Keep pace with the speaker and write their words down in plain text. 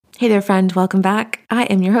Hey there, friend. Welcome back. I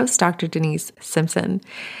am your host, Dr. Denise Simpson.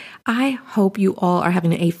 I hope you all are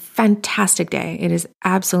having a fantastic day. It is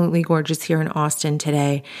absolutely gorgeous here in Austin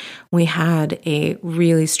today. We had a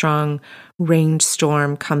really strong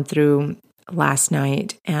rainstorm come through last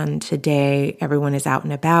night, and today everyone is out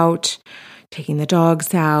and about, taking the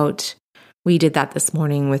dogs out. We did that this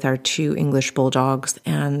morning with our 2 English bulldogs,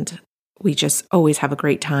 and we just always have a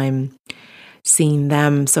great time seeing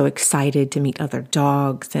them so excited to meet other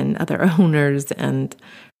dogs and other owners and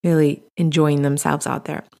really enjoying themselves out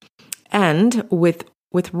there. And with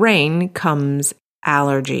rain comes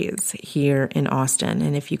allergies here in Austin.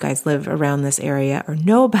 And if you guys live around this area or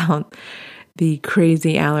know about the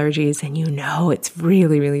crazy allergies, and you know it's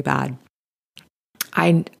really, really bad.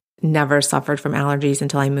 I never suffered from allergies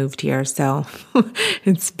until I moved here. So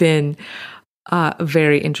it's been a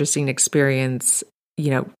very interesting experience,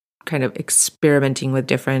 kind of experimenting with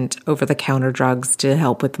different over-the-counter drugs to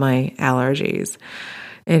help with my allergies.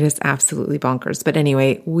 It is absolutely bonkers. But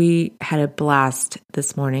anyway, we had a blast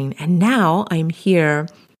this morning, and now I'm here,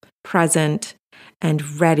 present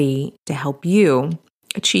and ready to help you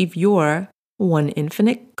achieve your one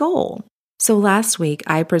infinite goal. So last week,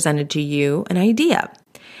 I presented to you an idea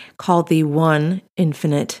called the one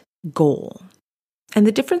infinite goal. And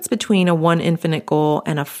the difference between a one infinite goal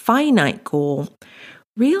and a finite goal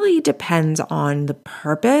really depends on the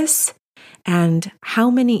purpose and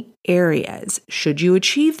how many areas, should you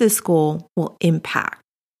achieve this goal, will impact.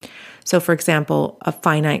 So for example, a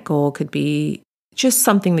finite goal could be just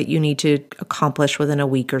something that you need to accomplish within a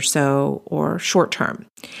week or so, or short term.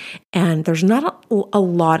 And there's not a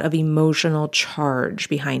lot of emotional charge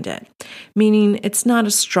behind it, meaning it's not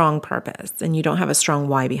a strong purpose and you don't have a strong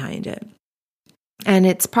why behind it. And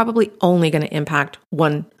it's probably only going to impact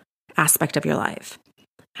one aspect of your life,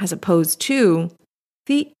 as opposed to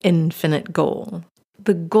the infinite goal,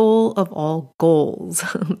 the goal of all goals.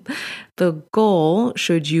 The goal,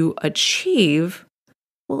 should you achieve,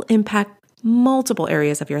 will impact multiple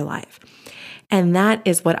areas of your life. And that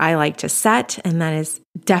is what I like to set, and that is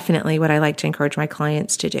definitely what I like to encourage my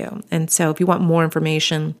clients to do. And so if you want more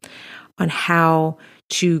information on how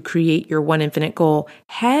to create your one infinite goal,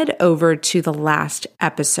 head over to the last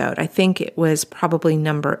episode. I think it was probably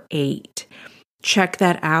number 8. Check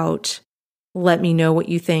that out. Let me know what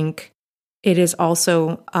you think. It is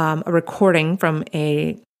also a recording from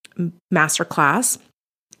a masterclass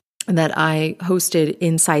that I hosted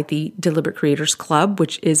inside the Deliberate Creators Club,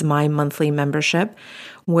 which is my monthly membership,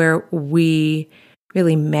 where we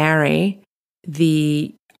really marry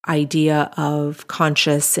the idea of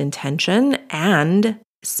conscious intention and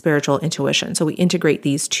spiritual intuition. So we integrate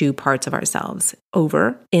these 2 parts of ourselves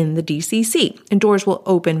over in the DCC. And doors will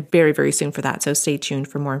open very, very soon for that. So stay tuned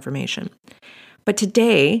for more information. But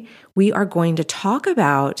today we are going to talk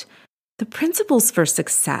about the principles for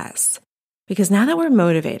success. Because now that we're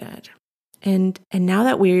motivated and now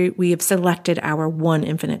that we have selected our one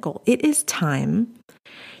infinite goal, it is time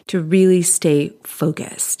to really stay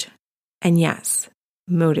focused. And yes,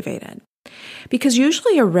 motivated. Because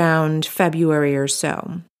usually around February or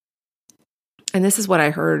so, and this is what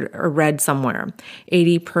I heard or read somewhere,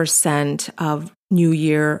 80% of New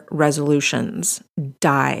Year resolutions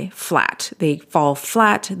die flat. They fall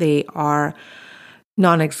flat. They are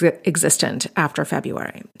non-existent after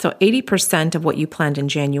February. So 80% of what you planned in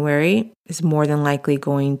January is more than likely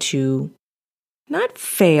going to not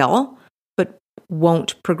fail, but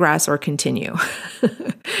won't progress or continue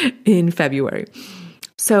in February.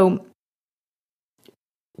 So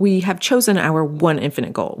we have chosen our one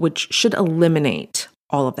infinite goal, which should eliminate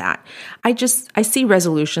all of that. I see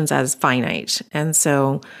resolutions as finite. And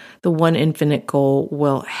so the one infinite goal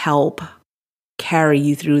will help carry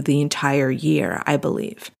you through the entire year, I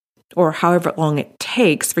believe, or however long it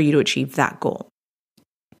takes for you to achieve that goal.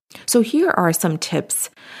 So here are some tips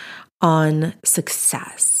on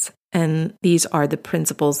success. And these are the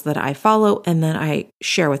principles that I follow and that I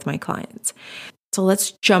share with my clients. So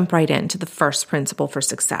let's jump right into the first principle for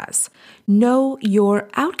success. Know your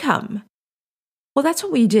outcome. Well, that's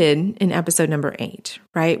what we did in episode number 8,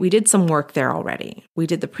 right? We did some work there already. We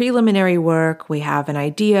did the preliminary work. We have an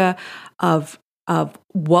idea of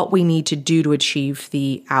what we need to do to achieve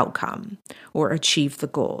the outcome or achieve the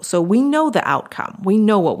goal. So we know the outcome. We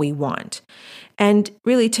know what we want. And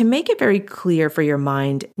really, to make it very clear for your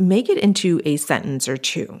mind, make it into a sentence or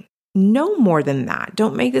 2. No more than that.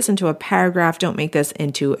 Don't make this into a paragraph. Don't make this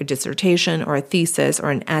into a dissertation or a thesis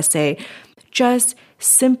or an essay. Just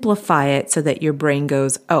simplify it so that your brain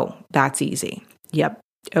goes, oh, that's easy. Yep.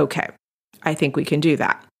 Okay. I think we can do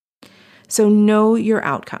that. So know your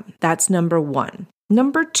outcome. That's number 1.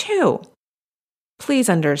 Number 2, please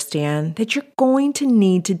understand that you're going to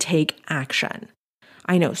need to take action.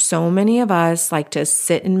 I know so many of us like to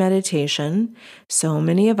sit in meditation. So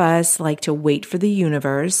many of us like to wait for the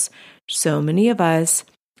universe. So many of us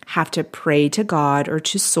have to pray to God or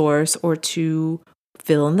to source or to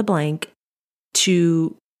fill in the blank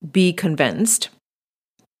to be convinced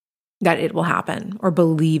that it will happen or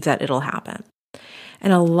believe that it'll happen.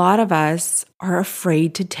 And a lot of us are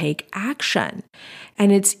afraid to take action.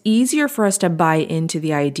 And it's easier for us to buy into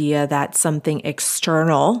the idea that something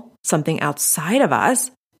external, something outside of us,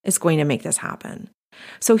 is going to make this happen.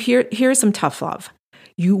 So here's some tough love.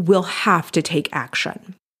 You will have to take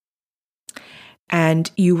action. And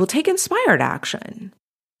you will take inspired action.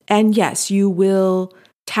 And yes, you will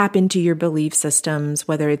tap into your belief systems,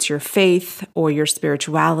 whether it's your faith or your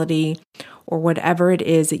spirituality or whatever it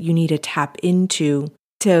is that you need to tap into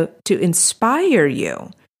to inspire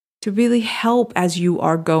you, to really help as you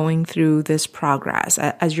are going through this progress,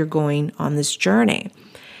 as you're going on this journey.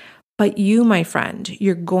 But you, my friend,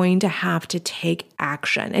 you're going to have to take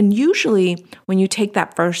action. And usually when you take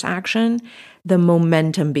that first action, the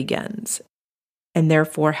momentum begins. And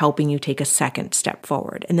therefore helping you take a second step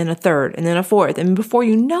forward, and then a third, and then a fourth. And before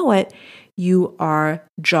you know it, you are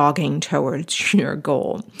jogging towards your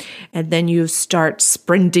goal. And then you start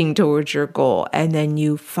sprinting towards your goal, and then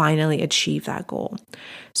you finally achieve that goal.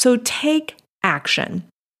 So take action.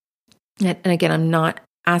 And again, I'm not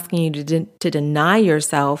asking you to deny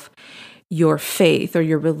yourself your faith or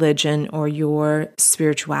your religion or your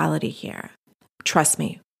spirituality here. Trust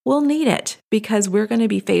me. We'll need it because we're going to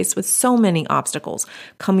be faced with so many obstacles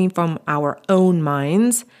coming from our own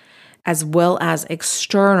minds, as well as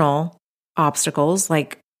external obstacles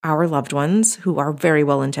like our loved ones who are very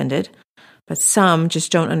well intended, but some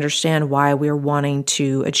just don't understand why we're wanting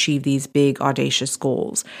to achieve these big, audacious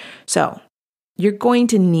goals. So you're going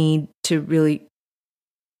to need to really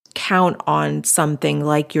count on something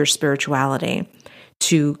like your spirituality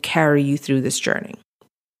to carry you through this journey.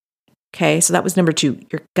 Okay, so that was number 2.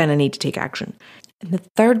 You're going to need to take action. And the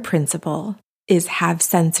third principle is have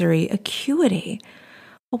sensory acuity.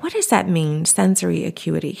 Well, what does that mean, sensory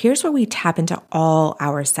acuity? Here's where we tap into all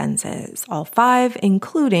our senses, all 5,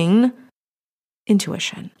 including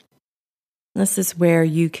intuition. This is where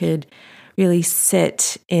you could really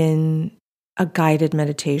sit in a guided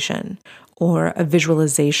meditation or a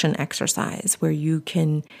visualization exercise where you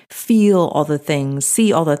can feel all the things,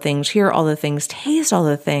 see all the things, hear all the things, taste all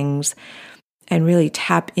the things, and really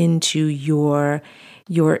tap into your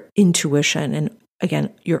intuition and,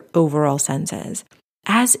 again, your overall senses,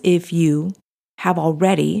 as if you have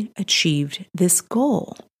already achieved this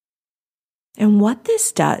goal. And what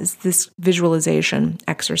this does, this visualization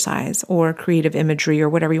exercise or creative imagery or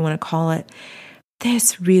whatever you want to call it,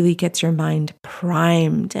 this really gets your mind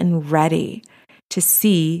primed and ready to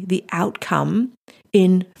see the outcome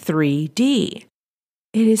in 3D.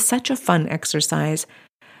 It is such a fun exercise,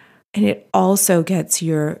 and it also gets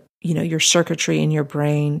your circuitry in your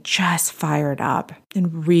brain just fired up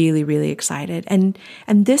and really, really excited. And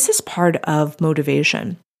this is part of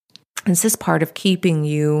motivation. This is part of keeping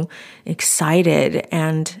you excited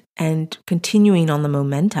and continuing on the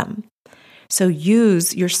momentum. So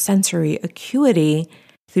use your sensory acuity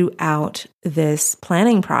throughout this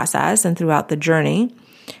planning process and throughout the journey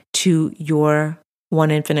to your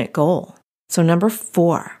one infinite goal. So number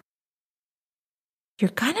 4, you're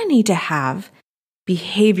going to need to have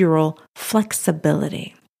behavioral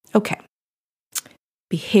flexibility. Okay,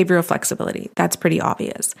 behavioral flexibility. That's pretty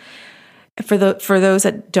obvious. For those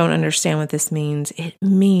that don't understand what this means, it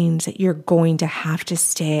means that you're going to have to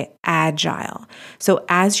stay agile. So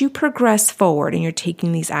as you progress forward and you're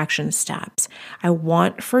taking these action steps, I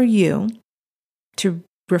want for you to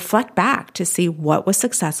reflect back to see what was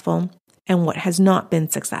successful and what has not been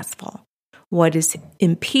successful. What is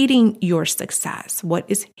impeding your success? What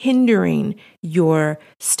is hindering your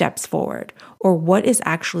steps forward? Or what is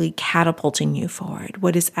actually catapulting you forward?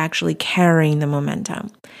 What is actually carrying the momentum?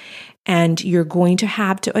 And you're going to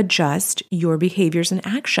have to adjust your behaviors and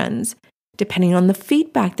actions depending on the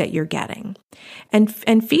feedback that you're getting.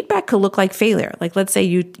 And feedback could look like failure. Like let's say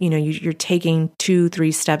you're taking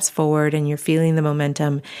 2-3 steps forward and you're feeling the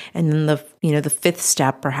momentum, and then the 5th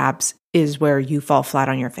step perhaps is where you fall flat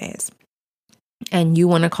on your face. And you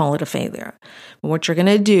want to call it a failure. But what you're going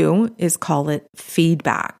to do is call it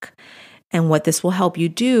feedback. And what this will help you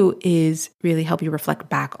do is really help you reflect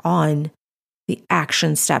back on the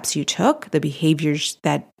action steps you took, the behaviors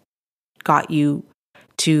that got you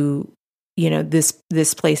to,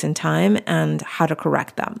 this place in time, and how to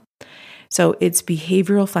correct them. So it's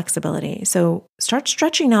behavioral flexibility. So start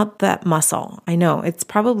stretching out that muscle. I know it's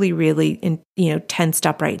probably really tensed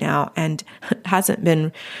up right now and hasn't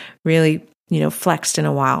been really, flexed in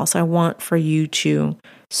a while. So I want for you to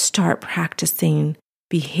start practicing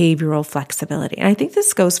behavioral flexibility. And I think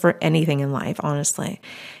this goes for anything in life, honestly.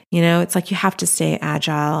 It's like you have to stay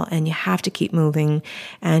agile and you have to keep moving.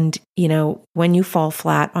 And, when you fall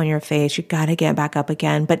flat on your face, you got to get back up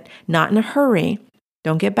again, but not in a hurry.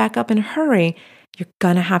 Don't get back up in a hurry. You're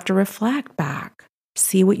going to have to reflect back,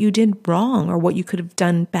 see what you did wrong or what you could have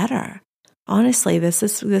done better. Honestly, this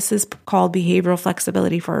is called behavioral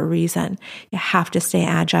flexibility for a reason. You have to stay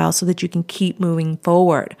agile so that you can keep moving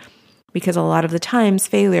forward, because a lot of the times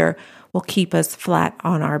failure will keep us flat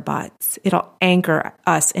on our butts. It'll anchor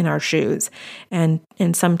us in our shoes. And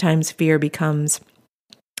sometimes fear becomes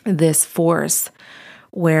this force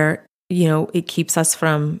where, it keeps us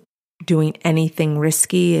from doing anything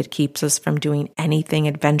risky. It keeps us from doing anything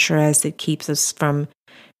adventurous. It keeps us from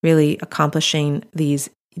really accomplishing these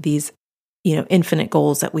infinite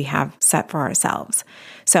goals that we have set for ourselves.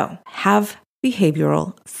 So have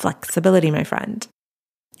behavioral flexibility, my friend.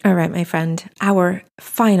 All right, my friend, our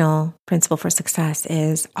final principle for success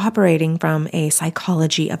is operating from a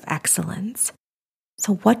psychology of excellence.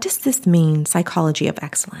 So what does this mean, psychology of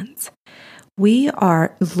excellence? We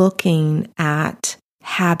are looking at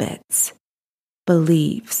habits,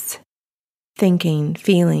 beliefs, thinking,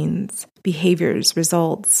 feelings, behaviors,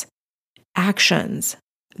 results, actions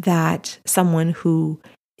that someone who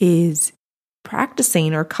is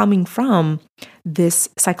practicing or coming from this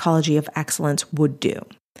psychology of excellence would do.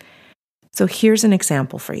 So here's an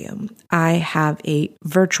example for you. I have a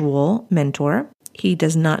virtual mentor. He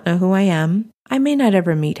does not know who I am. I may not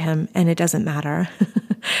ever meet him, and it doesn't matter.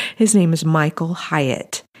 His name is Michael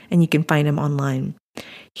Hyatt, and you can find him online.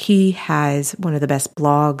 He has one of the best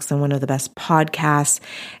blogs and one of the best podcasts,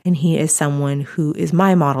 and he is someone who is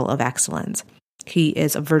my model of excellence. He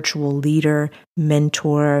is a virtual leader,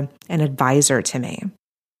 mentor, and advisor to me.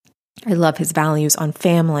 I love his values on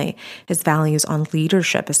family, his values on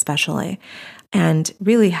leadership especially, and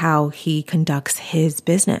really how he conducts his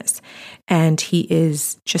business. And he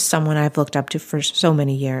is just someone I've looked up to for so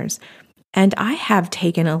many years. And I have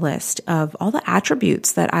taken a list of all the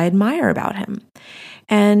attributes that I admire about him.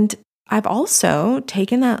 And I've also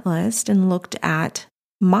taken that list and looked at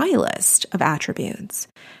my list of attributes,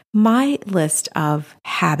 my list of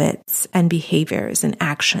habits and behaviors and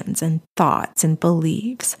actions and thoughts and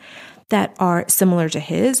beliefs that are similar to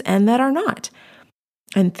his and that are not,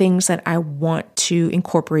 and things that I want to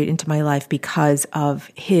incorporate into my life because of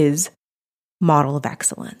his model of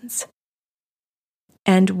excellence.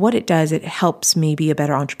 And what it does, it helps me be a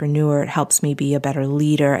better entrepreneur. It helps me be a better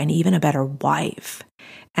leader and even a better wife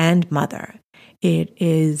and mother. It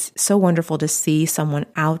is so wonderful to see someone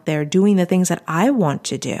out there doing the things that I want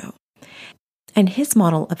to do. And his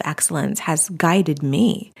model of excellence has guided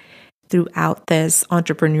me throughout this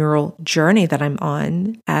entrepreneurial journey that I'm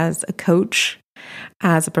on as a coach,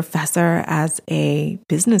 as a professor, as a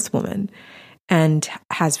businesswoman, and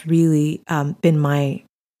has really been my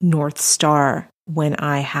North Star when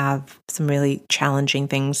I have some really challenging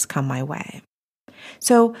things come my way.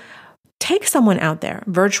 So take someone out there,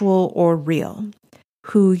 virtual or real,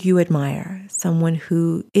 who you admire, someone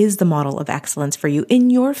who is the model of excellence for you in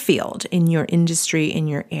your field, in your industry, in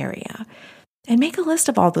your area. And make a list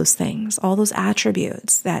of all those things, all those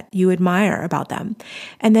attributes that you admire about them.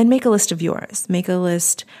 And then make a list of yours. Make a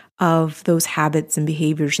list of those habits and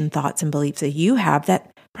behaviors and thoughts and beliefs that you have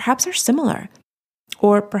that perhaps are similar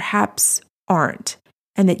or perhaps aren't,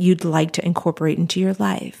 and that you'd like to incorporate into your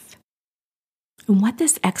life. And what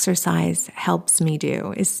this exercise helps me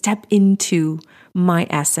do is step into my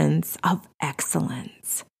essence of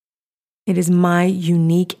excellence. It is my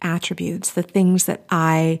unique attributes, the things that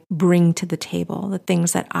I bring to the table, the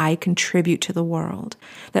things that I contribute to the world,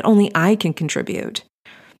 that only I can contribute.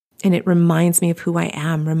 And it reminds me of who I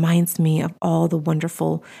am, reminds me of all the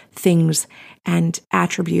wonderful things and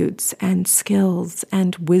attributes and skills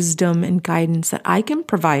and wisdom and guidance that I can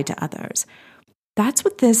provide to others. That's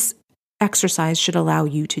what this exercise should allow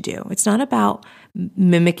you to do. It's not about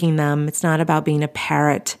mimicking them. It's not about being a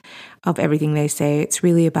parrot of everything they say. It's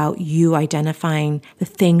really about you identifying the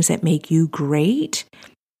things that make you great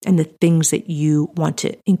and the things that you want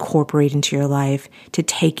to incorporate into your life to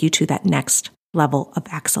take you to that next level of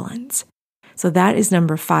excellence. So that is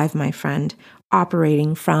number 5, my friend,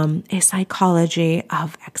 operating from a psychology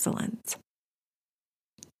of excellence.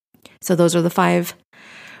 So those are the 5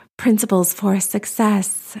 principles for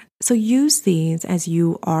success. So use these as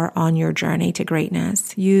you are on your journey to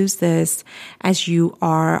greatness. Use this as you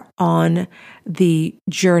are on the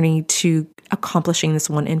journey to accomplishing this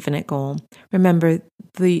one infinite goal. Remember,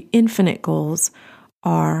 the infinite goals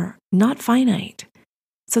are not finite.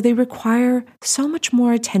 So they require so much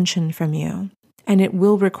more attention from you. And it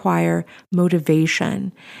will require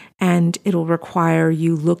motivation. And it'll require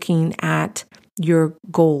you looking at your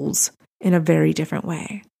goals in a very different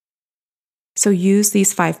way. So use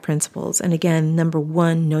these 5 principles. And again, number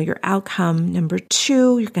 1, know your outcome. Number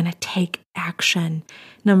 2, you're going to take action.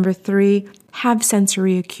 Number 3, have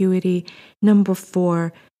sensory acuity. Number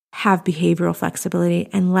 4, have behavioral flexibility.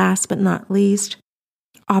 And last but not least,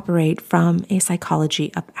 operate from a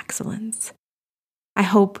psychology of excellence. I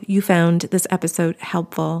hope you found this episode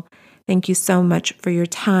helpful. Thank you so much for your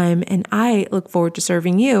time, and I look forward to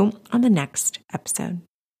serving you on the next episode.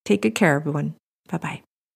 Take good care, everyone. Bye-bye.